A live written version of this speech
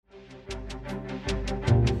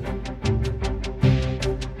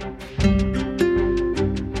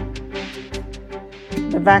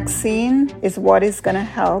vaccine is what is going to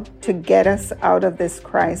help to get us out of this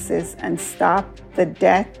crisis and stop the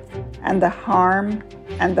death and the harm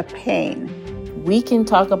and the pain. We can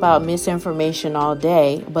talk about misinformation all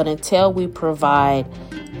day, but until we provide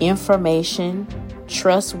information,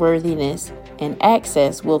 trustworthiness, and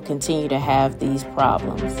access, we'll continue to have these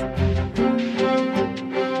problems.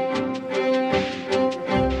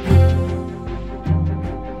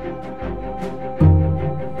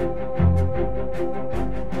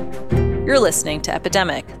 You're listening to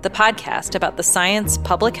Epidemic, the podcast about the science,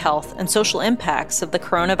 public health, and social impacts of the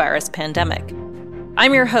coronavirus pandemic.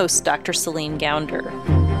 I'm your host, Dr. Celine Gounder.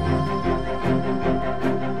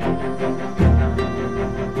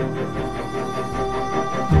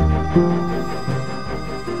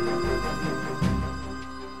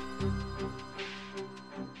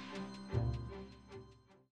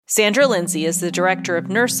 Sandra Lindsay is the Director of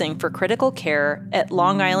Nursing for Critical Care at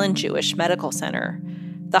Long Island Jewish Medical Center.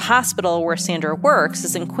 The hospital where Sandra works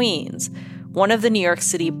is in Queens, one of the New York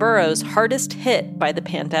City boroughs hardest hit by the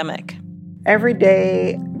pandemic. Every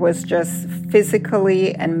day was just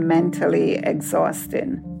physically and mentally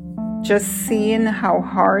exhausting. Just seeing how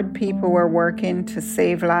hard people were working to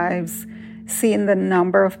save lives, seeing the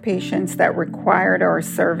number of patients that required our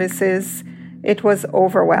services, it was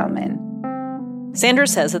overwhelming. Sandra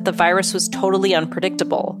says that the virus was totally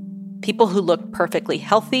unpredictable. People who looked perfectly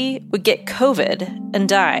healthy would get COVID and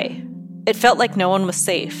die. It felt like no one was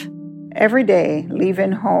safe. Every day,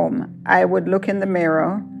 leaving home, I would look in the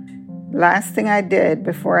mirror. Last thing I did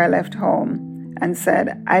before I left home and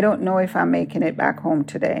said, I don't know if I'm making it back home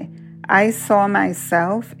today. I saw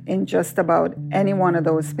myself in just about any one of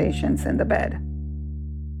those patients in the bed.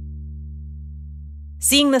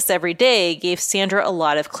 Seeing this every day gave Sandra a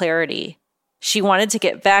lot of clarity. She wanted to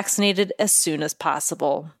get vaccinated as soon as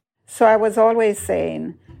possible. So I was always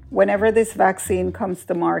saying, whenever this vaccine comes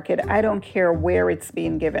to market, I don't care where it's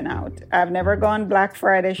being given out. I've never gone Black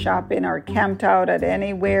Friday shopping or camped out at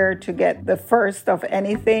anywhere to get the first of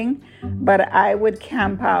anything, but I would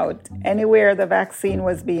camp out anywhere the vaccine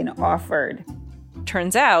was being offered.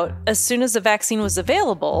 Turns out, as soon as the vaccine was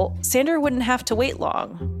available, Sandra wouldn't have to wait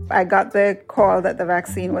long. I got the call that the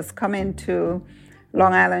vaccine was coming to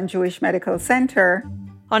Long Island Jewish Medical Center.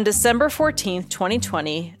 On December 14th,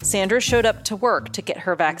 2020, Sandra showed up to work to get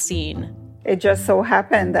her vaccine. It just so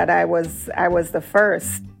happened that I was the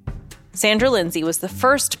first. Sandra Lindsay was the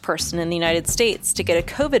first person in the United States to get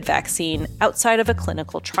a COVID vaccine outside of a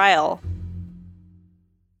clinical trial.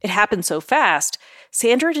 It happened so fast,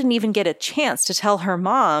 Sandra didn't even get a chance to tell her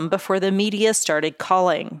mom before the media started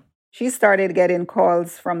calling. She started getting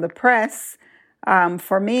calls from the press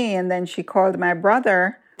for me, and then she called my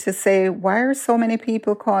brother to say, why are so many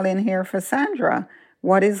people calling here for Sandra?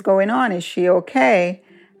 What is going on? Is she okay?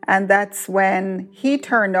 And that's when he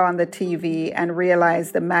turned on the TV and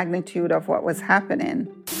realized the magnitude of what was happening.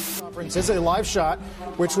 Conference is a live shot,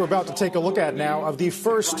 which we're about to take a look at now, of the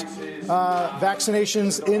first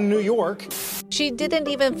vaccinations in New York. She didn't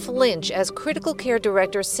even flinch as Critical Care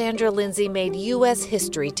Director Sandra Lindsay made U.S.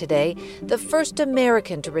 history today, the first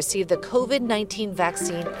American to receive the COVID-19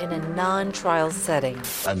 vaccine in a non-trial setting.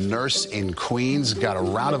 A nurse in Queens got a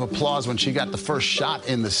round of applause when she got the first shot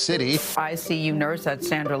in the city. ICU nurse, that's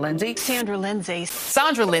Sandra Lindsay. Sandra Lindsay.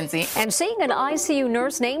 Sandra Lindsay. And seeing an ICU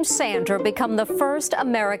nurse named Sandra become the first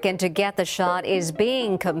American to get the shot is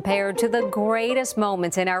being compared to the greatest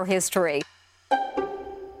moments in our history.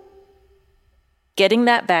 Getting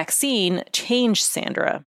that vaccine changed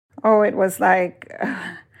Sandra. Oh, it was like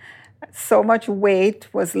so much weight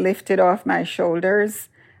was lifted off my shoulders.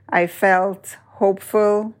 I felt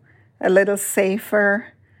hopeful, a little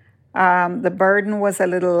safer. The burden was a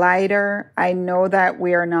little lighter. I know that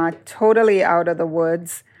we are not totally out of the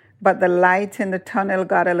woods, but the light in the tunnel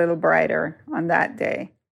got a little brighter on that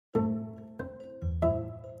day.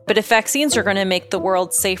 But if vaccines are going to make the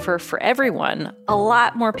world safer for everyone, a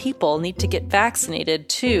lot more people need to get vaccinated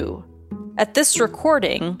too. At this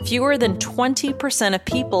recording, fewer than 20% of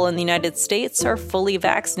people in the United States are fully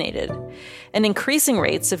vaccinated, and increasing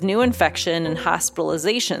rates of new infection and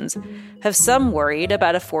hospitalizations have some worried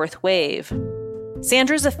about a fourth wave.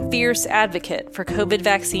 Sandra's a fierce advocate for COVID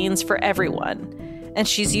vaccines for everyone, and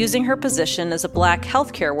she's using her position as a Black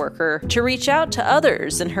healthcare worker to reach out to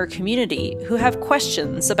others in her community who have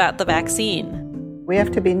questions about the vaccine. We have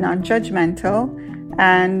to be non-judgmental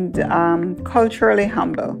and culturally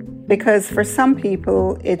humble, because for some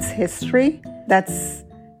people it's history that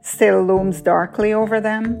still looms darkly over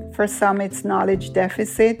them. For some it's knowledge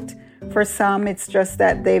deficit. For some it's just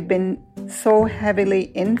that they've been so heavily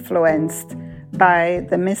influenced by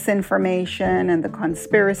the misinformation and the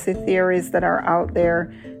conspiracy theories that are out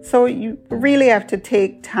there. So you really have to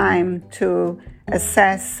take time to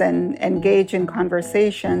assess and engage in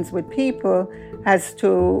conversations with people as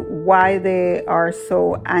to why they are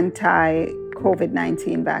so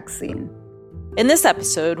anti-COVID-19 vaccine. In this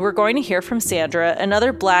episode, we're going to hear from Sandra and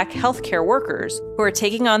other Black healthcare workers who are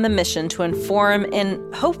taking on the mission to inform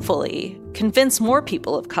and, hopefully, convince more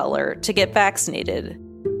people of color to get vaccinated.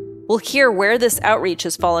 We'll hear where this outreach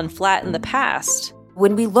has fallen flat in the past.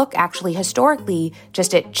 When we look actually historically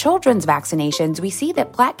just at children's vaccinations, we see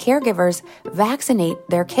that Black caregivers vaccinate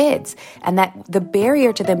their kids, and that the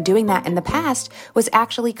barrier to them doing that in the past was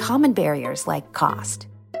actually common barriers like cost.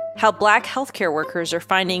 How Black healthcare workers are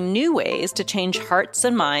finding new ways to change hearts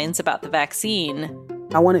and minds about the vaccine.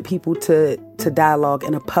 I wanted people to dialogue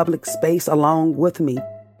in a public space along with me.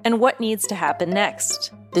 And what needs to happen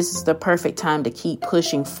next. This is the perfect time to keep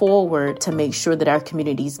pushing forward to make sure that our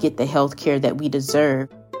communities get the health care that we deserve.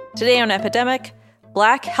 Today on Epidemic,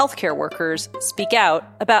 Black healthcare workers speak out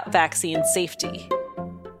about vaccine safety.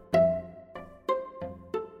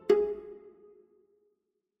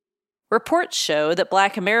 Reports show that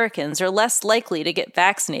Black Americans are less likely to get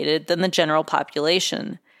vaccinated than the general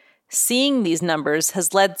population. Seeing these numbers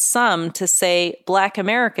has led some to say Black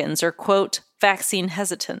Americans are, quote, vaccine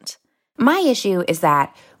hesitant. My issue is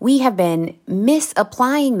that we have been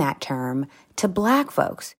misapplying that term to Black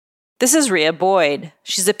folks. This is Rhea Boyd.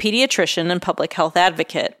 She's a pediatrician and public health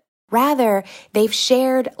advocate. Rather, they've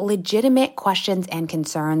shared legitimate questions and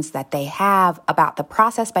concerns that they have about the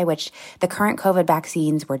process by which the current COVID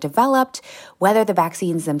vaccines were developed, whether the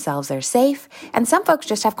vaccines themselves are safe, and some folks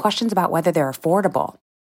just have questions about whether they're affordable.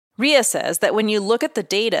 Rhea says that when you look at the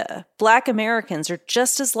data, Black Americans are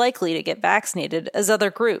just as likely to get vaccinated as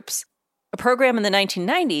other groups. A program in the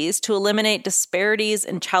 1990s to eliminate disparities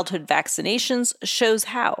in childhood vaccinations shows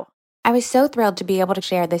how. I was so thrilled to be able to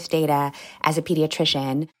share this data as a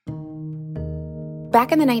pediatrician.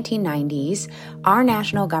 Back in the 1990s, our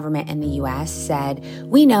national government in the U.S. said,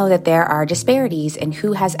 we know that there are disparities in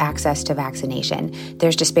who has access to vaccination.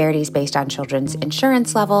 There's disparities based on children's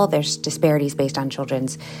insurance level. There's disparities based on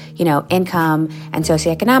children's, income and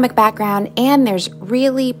socioeconomic background. And there's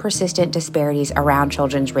really persistent disparities around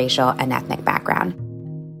children's racial and ethnic background.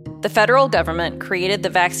 The federal government created the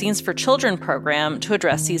Vaccines for Children program to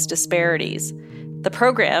address these disparities. The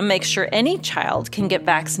program makes sure any child can get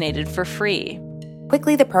vaccinated for free.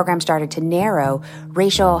 Quickly, the program started to narrow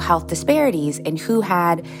racial health disparities in who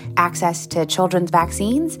had access to children's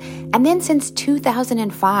vaccines. And then since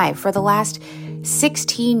 2005, for the last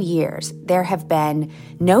 16 years, there have been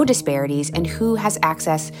no disparities in who has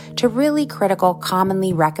access to really critical,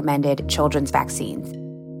 commonly recommended children's vaccines.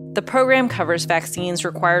 The program covers vaccines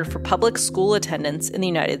required for public school attendance in the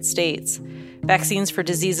United States, vaccines for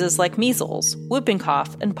diseases like measles, whooping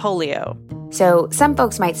cough, and polio. So some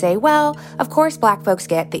folks might say, well, of course Black folks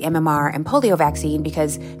get the MMR and polio vaccine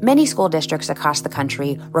because many school districts across the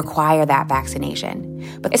country require that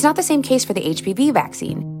vaccination. But it's not the same case for the HPV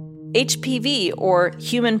vaccine. HPV, or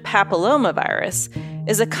human papillomavirus,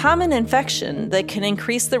 is a common infection that can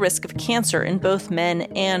increase the risk of cancer in both men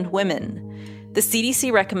and women. The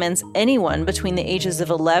CDC recommends anyone between the ages of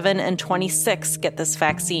 11 and 26 get this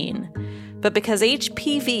vaccine. But because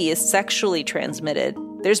HPV is sexually transmitted,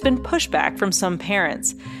 there's been pushback from some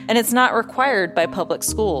parents, and it's not required by public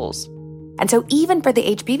schools. And so even for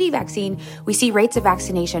the HPV vaccine, we see rates of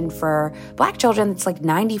vaccination for Black children that's like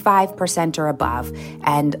 95% or above,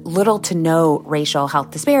 and little to no racial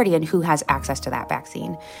health disparity in who has access to that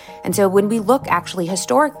vaccine. And so when we look actually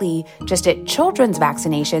historically just at children's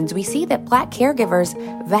vaccinations, we see that Black caregivers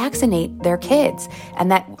vaccinate their kids,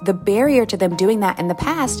 and that the barrier to them doing that in the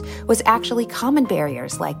past was actually common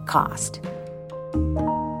barriers like cost.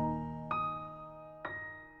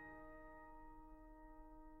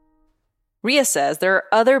 Rhea says there are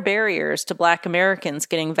other barriers to Black Americans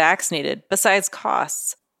getting vaccinated besides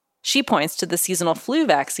costs. She points to the seasonal flu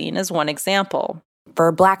vaccine as one example.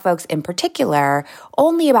 For Black folks in particular,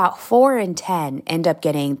 only about 4 in 10 end up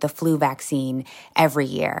getting the flu vaccine every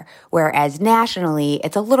year, whereas nationally,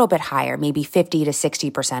 it's a little bit higher, maybe 50 to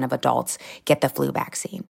 60% of adults get the flu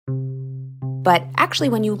vaccine. But actually,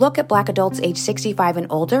 when you look at Black adults age 65 and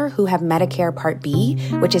older who have Medicare Part B,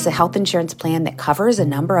 which is a health insurance plan that covers a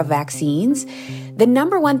number of vaccines, the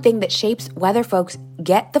number one thing that shapes whether folks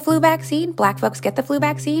get the flu vaccine, Black folks get the flu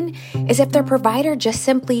vaccine, is if their provider just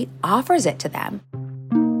simply offers it to them.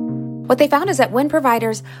 What they found is that when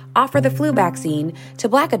providers offer the flu vaccine to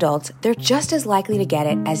Black adults, they're just as likely to get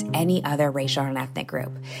it as any other racial and ethnic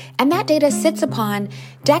group. And that data sits upon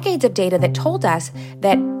decades of data that told us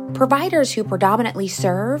that providers who predominantly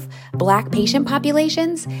serve Black patient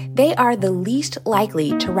populations, they are the least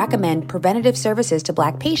likely to recommend preventative services to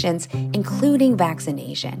Black patients, including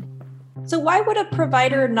vaccination. So why would a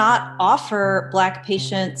provider not offer Black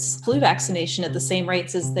patients flu vaccination at the same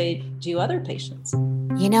rates as they do other patients?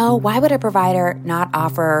 You know, why would a provider not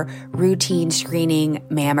offer routine screening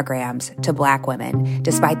mammograms to Black women,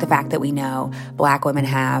 despite the fact that we know Black women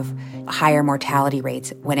have higher mortality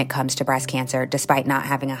rates when it comes to breast cancer, despite not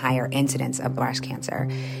having a higher incidence of breast cancer?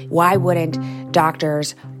 Why wouldn't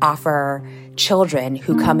doctors offer children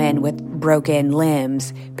who come in with broken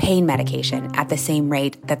limbs pain medication at the same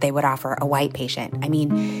rate that they would offer a white patient? I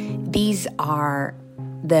mean, these are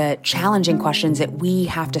the challenging questions that we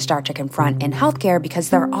have to start to confront in healthcare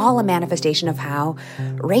because they're all a manifestation of how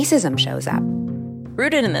racism shows up.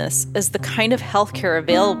 Rooted in this is the kind of healthcare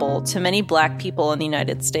available to many Black people in the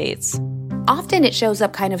United States. Often it shows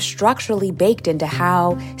up kind of structurally baked into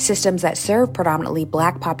how systems that serve predominantly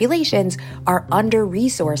Black populations are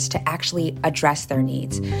under-resourced to actually address their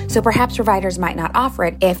needs. So perhaps providers might not offer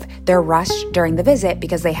it if they're rushed during the visit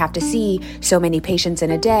because they have to see so many patients in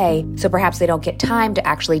a day. So perhaps they don't get time to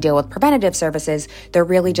actually deal with preventative services. They're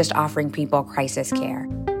really just offering people crisis care.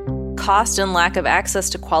 Cost and lack of access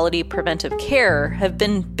to quality preventive care have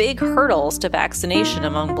been big hurdles to vaccination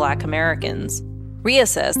among Black Americans. Rhea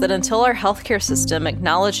says that until our healthcare system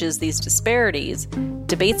acknowledges these disparities,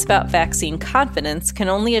 debates about vaccine confidence can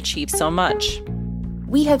only achieve so much.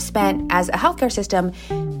 We have spent, as a healthcare system,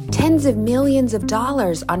 tens of millions of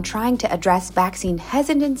dollars on trying to address vaccine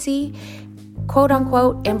hesitancy, quote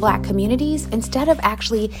unquote, in Black communities, instead of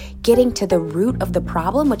actually getting to the root of the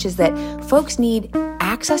problem, which is that folks need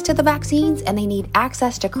access to the vaccines and they need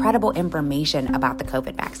access to credible information about the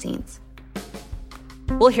COVID vaccines.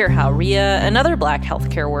 We'll hear how Rhea and other Black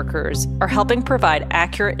healthcare workers are helping provide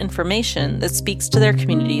accurate information that speaks to their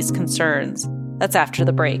community's concerns. That's after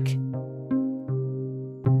the break.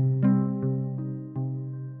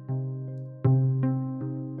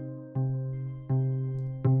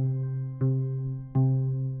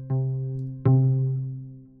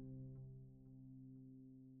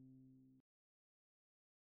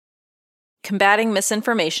 Combating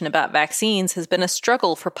misinformation about vaccines has been a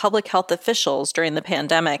struggle for public health officials during the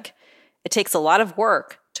pandemic. It takes a lot of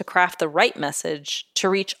work to craft the right message to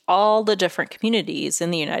reach all the different communities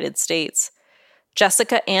in the United States.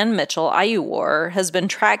 Jessica Ann Mitchell-Ayuwar has been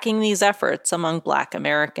tracking these efforts among Black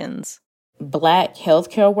Americans. Black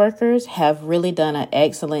healthcare workers have really done an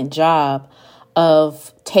excellent job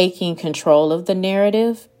of taking control of the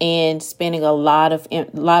narrative and spending a lot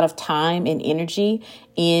of time and energy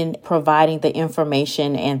in providing the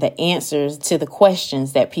information and the answers to the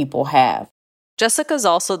questions that people have. Jessica is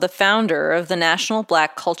also the founder of the National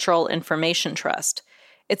Black Cultural Information Trust.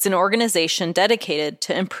 It's an organization dedicated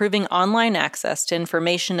to improving online access to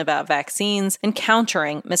information about vaccines and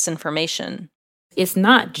countering misinformation. It's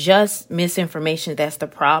not just misinformation that's the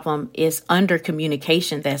problem, it's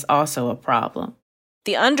under-communication that's also a problem.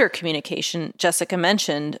 The under-communication Jessica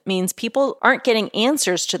mentioned means people aren't getting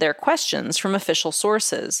answers to their questions from official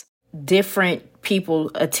sources. Different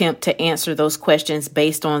people attempt to answer those questions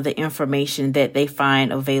based on the information that they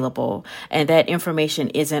find available, and that information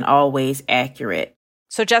isn't always accurate.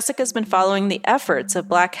 So Jessica's been following the efforts of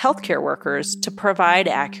Black healthcare workers to provide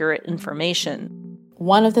accurate information.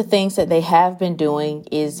 One of the things that they have been doing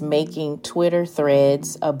is making Twitter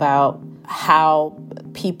threads about how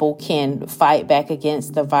people can fight back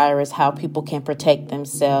against the virus, how people can protect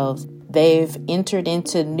themselves. They've entered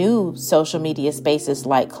into new social media spaces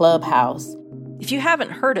like Clubhouse. If you haven't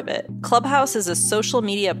heard of it, Clubhouse is a social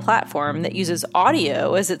media platform that uses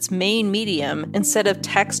audio as its main medium instead of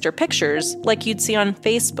text or pictures like you'd see on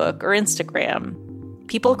Facebook or Instagram.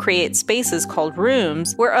 People create spaces called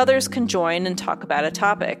rooms where others can join and talk about a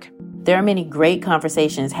topic. There are many great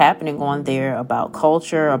conversations happening on there about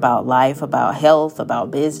culture, about life, about health,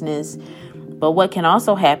 about business. But what can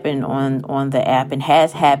also happen on the app, and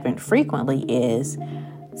has happened frequently, is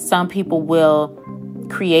some people will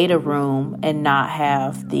create a room and not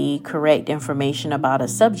have the correct information about a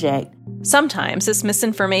subject. Sometimes this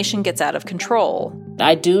misinformation gets out of control.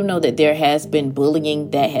 I do know that there has been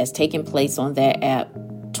bullying that has taken place on that app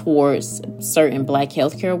towards certain Black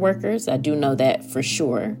healthcare workers. I do know that for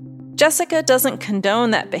sure. Jessica doesn't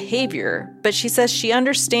condone that behavior, but she says she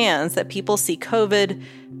understands that people see COVID,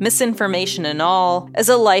 misinformation and all, as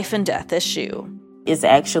a life and death issue. It's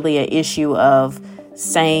actually an issue of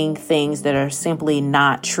saying things that are simply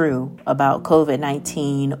not true about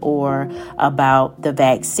COVID-19 or about the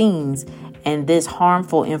vaccines. And this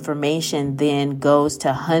harmful information then goes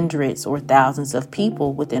to hundreds or thousands of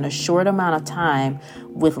people within a short amount of time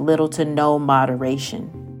with little to no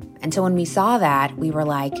moderation. And so when we saw that, we were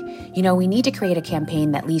like, we need to create a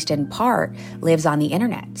campaign that, at least in part, lives on the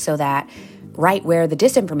internet so that right where the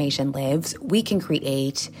disinformation lives, we can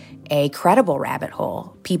create a credible rabbit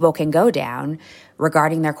hole people can go down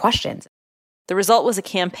regarding their questions. The result was a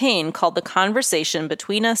campaign called The Conversation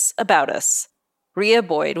Between Us About Us. Rhea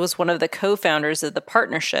Boyd was one of the co-founders of the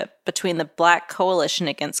partnership between the Black Coalition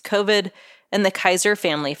Against COVID and the Kaiser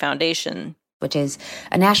Family Foundation, which is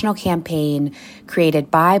a national campaign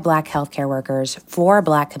created by Black healthcare workers for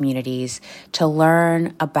Black communities to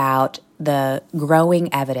learn about the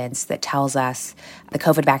growing evidence that tells us the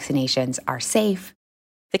COVID vaccinations are safe.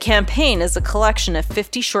 The campaign is a collection of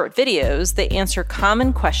 50 short videos that answer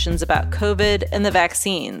common questions about COVID and the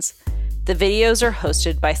vaccines. The videos are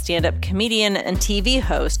hosted by stand-up comedian and TV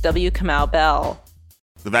host W. Kamau Bell.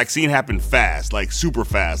 The vaccine happened fast, like super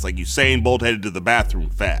fast, like Usain Bolt headed to the bathroom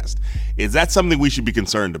fast. Is that something we should be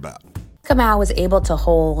concerned about? Kamau was able to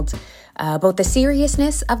hold both the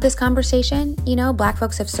seriousness of this conversation. Black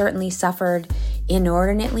folks have certainly suffered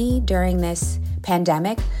inordinately during this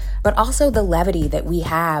pandemic, but also the levity that we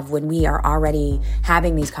have when we are already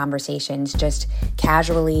having these conversations just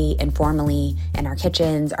casually, informally, in our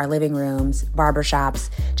kitchens, our living rooms,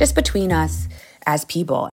 barbershops, just between us as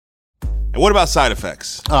people. And what about side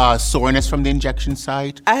effects? Soreness from the injection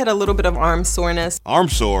site. I had a little bit of arm soreness. Arm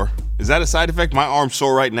sore? Is that a side effect? My arm's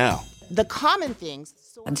sore right now. The common things.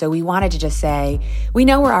 And so we wanted to just say, we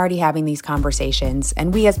know we're already having these conversations,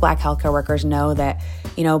 and we as Black healthcare workers know that,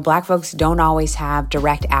 Black folks don't always have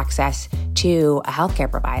direct access to a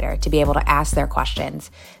healthcare provider to be able to ask their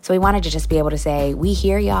questions. So we wanted to just be able to say, we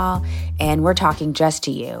hear y'all, and we're talking just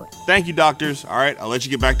to you. Thank you, doctors. All right, I'll let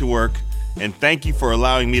you get back to work. And thank you for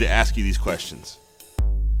allowing me to ask you these questions.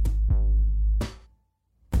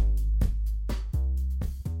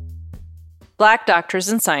 Black doctors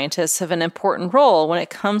and scientists have an important role when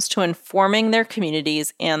it comes to informing their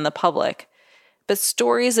communities and the public. But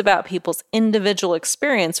stories about people's individual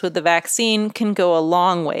experience with the vaccine can go a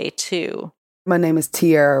long way, too. My name is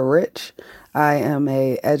Tiara Rich. I am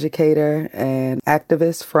an educator and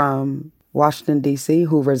activist from Washington, D.C.,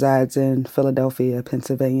 who resides in Philadelphia,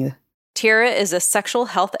 Pennsylvania. Tiara is a sexual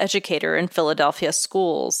health educator in Philadelphia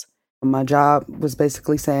schools. My job was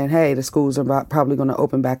basically saying, hey, the schools are probably going to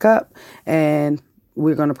open back up and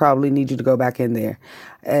we're going to probably need you to go back in there.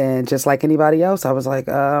 And just like anybody else, I was like,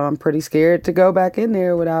 I'm pretty scared to go back in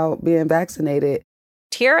there without being vaccinated.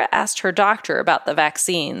 Tiara asked her doctor about the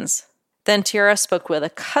vaccines. Then Tiara spoke with a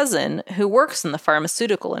cousin who works in the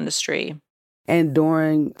pharmaceutical industry. And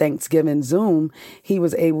during Thanksgiving Zoom, he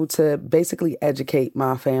was able to basically educate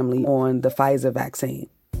my family on the Pfizer vaccine.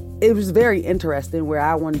 It was very interesting where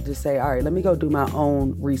I wanted to say, all right, let me go do my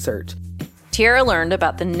own research. Tiara learned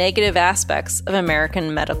about the negative aspects of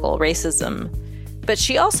American medical racism, but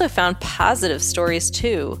she also found positive stories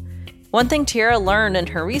too. One thing Tiara learned in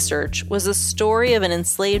her research was the story of an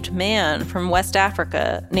enslaved man from West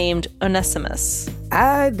Africa named Onesimus.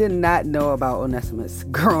 I did not know about Onesimus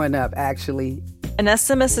growing up, actually.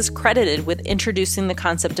 Onesimus is credited with introducing the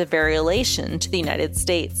concept of variolation to the United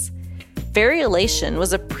States. Variolation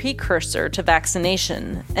was a precursor to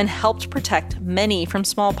vaccination and helped protect many from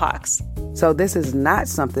smallpox. So this is not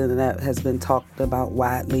something that has been talked about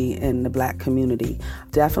widely in the Black community.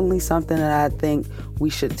 Definitely something that I think we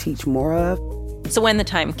should teach more of. So when the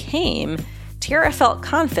time came, Tiara felt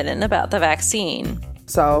confident about the vaccine.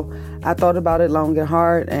 So I thought about it long and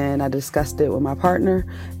hard, and I discussed it with my partner,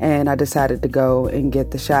 and I decided to go and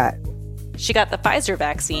get the shot. She got the Pfizer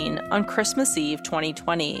vaccine on Christmas Eve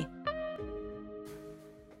 2020.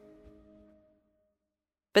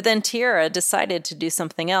 But then Tiara decided to do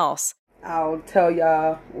something else. I'll tell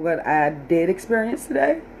y'all what I did experience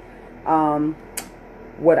today,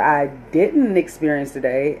 what I didn't experience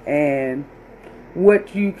today, and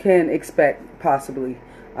what you can expect possibly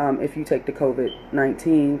if you take the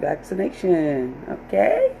COVID-19 vaccination,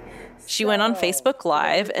 okay? She went on Facebook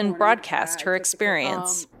Live and broadcast her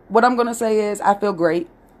experience. What I'm going to say is I feel great.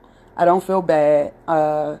 I don't feel bad.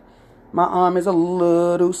 My arm is a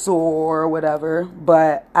little sore or whatever,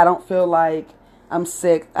 but I don't feel like I'm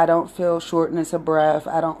sick. I don't feel shortness of breath.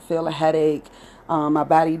 I don't feel a headache. My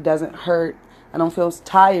body doesn't hurt. I don't feel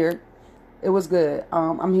tired. It was good.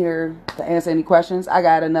 I'm here to answer any questions. I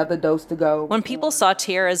got another dose to go. When people saw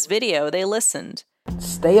Tiara's video, they listened.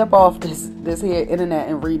 stay up off this here internet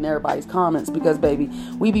and reading everybody's comments, because baby,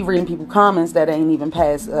 we be reading people's comments that ain't even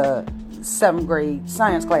past 7th grade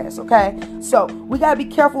science class, okay? So we gotta be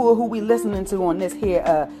careful with who we listening to on this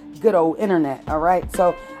here good old internet, all right?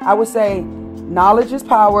 So I would say knowledge is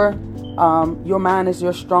power. Your mind is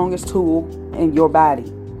your strongest tool in your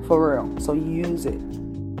body, for real. So use it.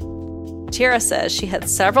 Tiara says she had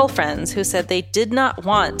several friends who said they did not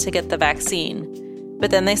want to get the vaccine,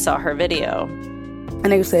 but then they saw her video.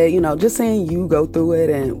 And they said, just seeing you go through it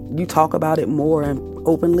and you talk about it more and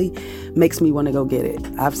openly makes me want to go get it.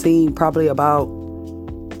 I've seen probably about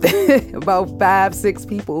 5-6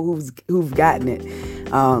 people who've gotten it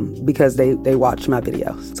because they watched my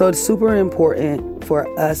videos. So it's super important for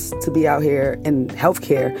us to be out here in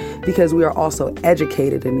healthcare, because we are also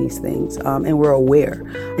educated in these things, and we're aware.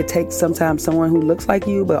 It takes sometimes someone who looks like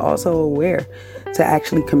you but also aware to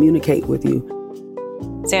actually communicate with you.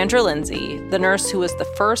 Sandra Lindsay, the nurse who was the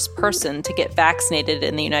first person to get vaccinated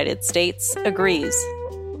in the United States, agrees.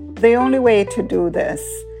 The only way to do this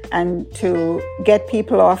and to get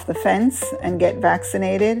people off the fence and get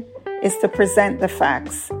vaccinated is to present the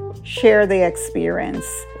facts, share the experience.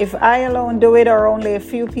 If I alone do it or only a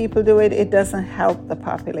few people do it, it doesn't help the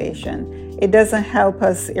population. It doesn't help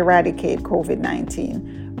us eradicate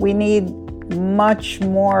COVID-19. We need much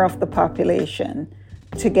more of the population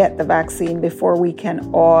to get the vaccine before we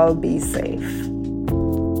can all be safe.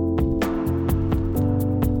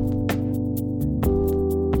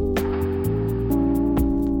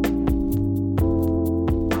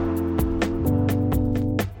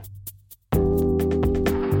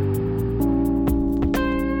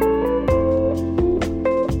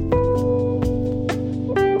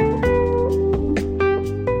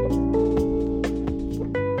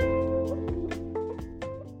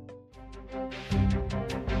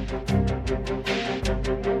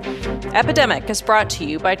 Epidemic is brought to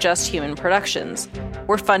you by Just Human Productions.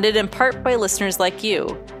 We're funded in part by listeners like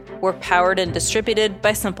you. We're powered and distributed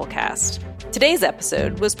by Simplecast. Today's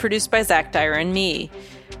episode was produced by Zach Dyer and me.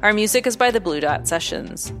 Our music is by the Blue Dot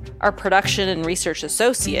Sessions. Our production and research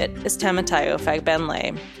associate is Temitayo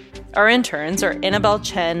Fagbenle. Our interns are Annabelle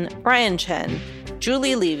Chen, Brian Chen,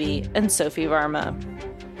 Julie Levy, and Sophie Varma.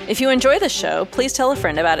 If you enjoy the show, please tell a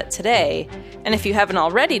friend about it today. And if you haven't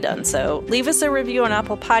already done so, leave us a review on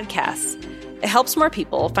Apple Podcasts. It helps more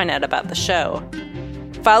people find out about the show.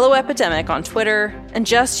 Follow Epidemic on Twitter and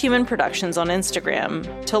Just Human Productions on Instagram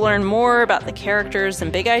to learn more about the characters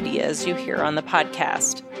and big ideas you hear on the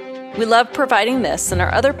podcast. We love providing this and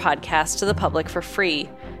our other podcasts to the public for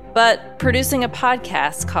free, but producing a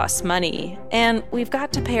podcast costs money, and we've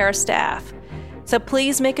got to pay our staff. So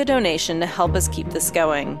please make a donation to help us keep this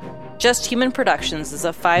going. Just Human Productions is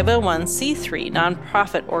a 501c3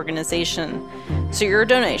 nonprofit organization, so your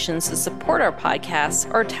donations to support our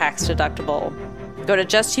podcasts are tax deductible. Go to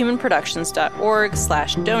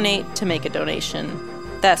justhumanproductions.org/donate to make a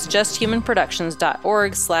donation. That's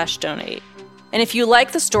justhumanproductions.org/donate. And if you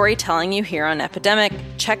like the storytelling you hear on Epidemic,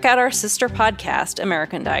 check out our sister podcast,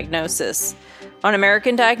 American Diagnosis. On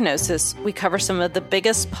American Diagnosis, we cover some of the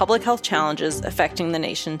biggest public health challenges affecting the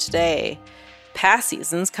nation today. Past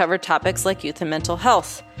seasons covered topics like youth and mental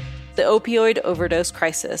health, the opioid overdose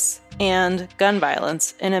crisis, and gun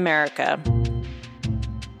violence in America.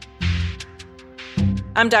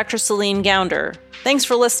 I'm Dr. Celine Gounder. Thanks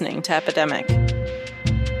for listening to Epidemic.